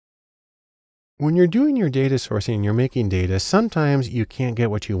When you're doing your data sourcing and you're making data, sometimes you can't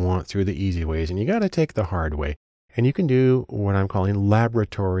get what you want through the easy ways and you got to take the hard way. And you can do what I'm calling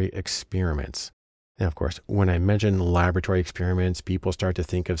laboratory experiments. Now, of course, when I mention laboratory experiments, people start to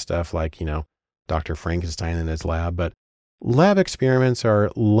think of stuff like, Dr. Frankenstein in his lab, but lab experiments are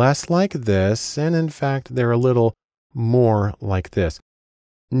less like this. And in fact, they're a little more like this.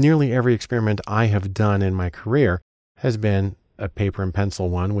 Nearly every experiment I have done in my career has been a paper and pencil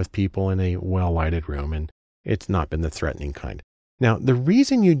one with people in a well-lighted room, and it's not been the threatening kind. Now, the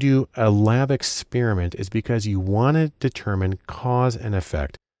reason you do a lab experiment is because you want to determine cause and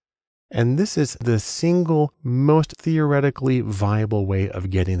effect. And this is the single most theoretically viable way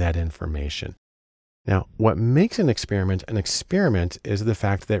of getting that information. Now, what makes an experiment is the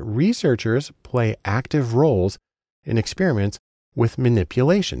fact that researchers play active roles in experiments with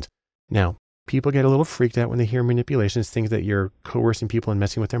manipulations. Now, people get a little freaked out when they hear manipulations, think that you're coercing people and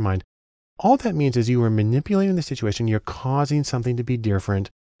messing with their mind. All that means is you are manipulating the situation. You're causing something to be different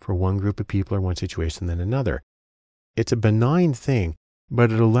for one group of people or one situation than another. It's a benign thing,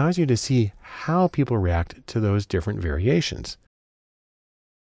 but it allows you to see how people react to those different variations.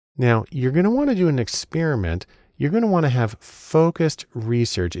 Now, you're going to want to do an experiment. You're going to want to have focused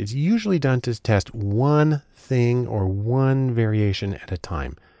research. It's usually done to test one thing or one variation at a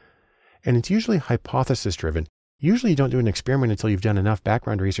time. And it's usually hypothesis driven. Usually you don't do an experiment until you've done enough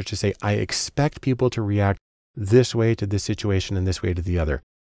background research to say, I expect people to react this way to this situation and this way to the other.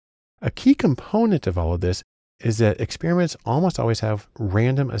 A key component of all of this is that experiments almost always have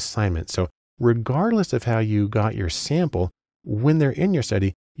random assignments. So regardless of how you got your sample, when they're in your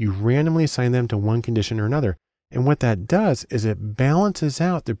study, you randomly assign them to one condition or another. And what that does is it balances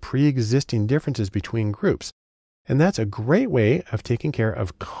out the pre-existing differences between groups. And that's a great way of taking care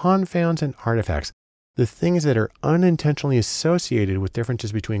of confounds and artifacts, the things that are unintentionally associated with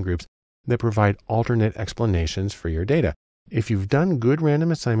differences between groups that provide alternate explanations for your data. If you've done good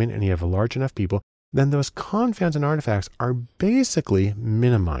random assignment and you have a large enough people, then those confounds and artifacts are basically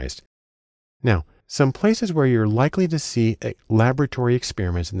minimized. Now, some places where you're likely to see laboratory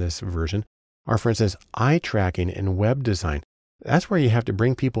experiments in this version are, for instance, eye tracking and web design. That's where you have to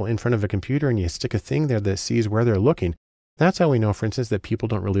bring people in front of a computer and you stick a thing there that sees where they're looking. That's how we know, for instance, that people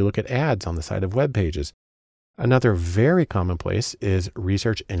don't really look at ads on the side of web pages. Another very common place is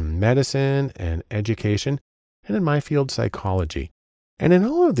research in medicine and education, and in my field, psychology. And in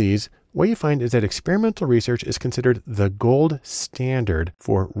all of these, what you find is that experimental research is considered the gold standard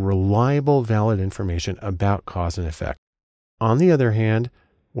for reliable, valid information about cause and effect. On the other hand,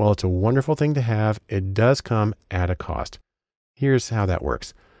 while it's a wonderful thing to have, it does come at a cost. Here's how that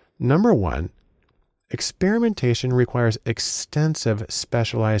works. Number one, experimentation requires extensive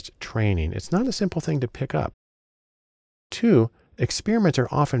specialized training. It's not a simple thing to pick up. Two, experiments are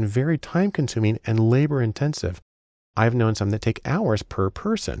often very time-consuming and labor-intensive. I've known some that take hours per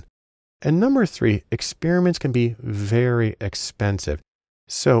person. And number three, experiments can be very expensive.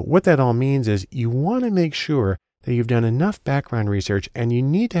 So what that all means is you want to make sure that you've done enough background research and you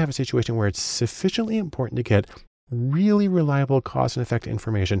need to have a situation where it's sufficiently important to get really reliable cause and effect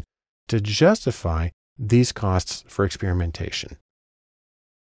information to justify these costs for experimentation.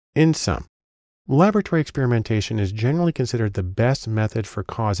 In sum, laboratory experimentation is generally considered the best method for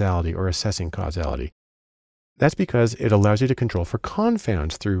causality or assessing causality. That's because it allows you to control for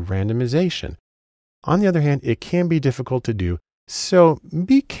confounds through randomization. On the other hand, it can be difficult to do, so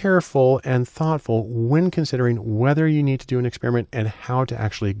be careful and thoughtful when considering whether you need to do an experiment and how to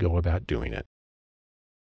actually go about doing it.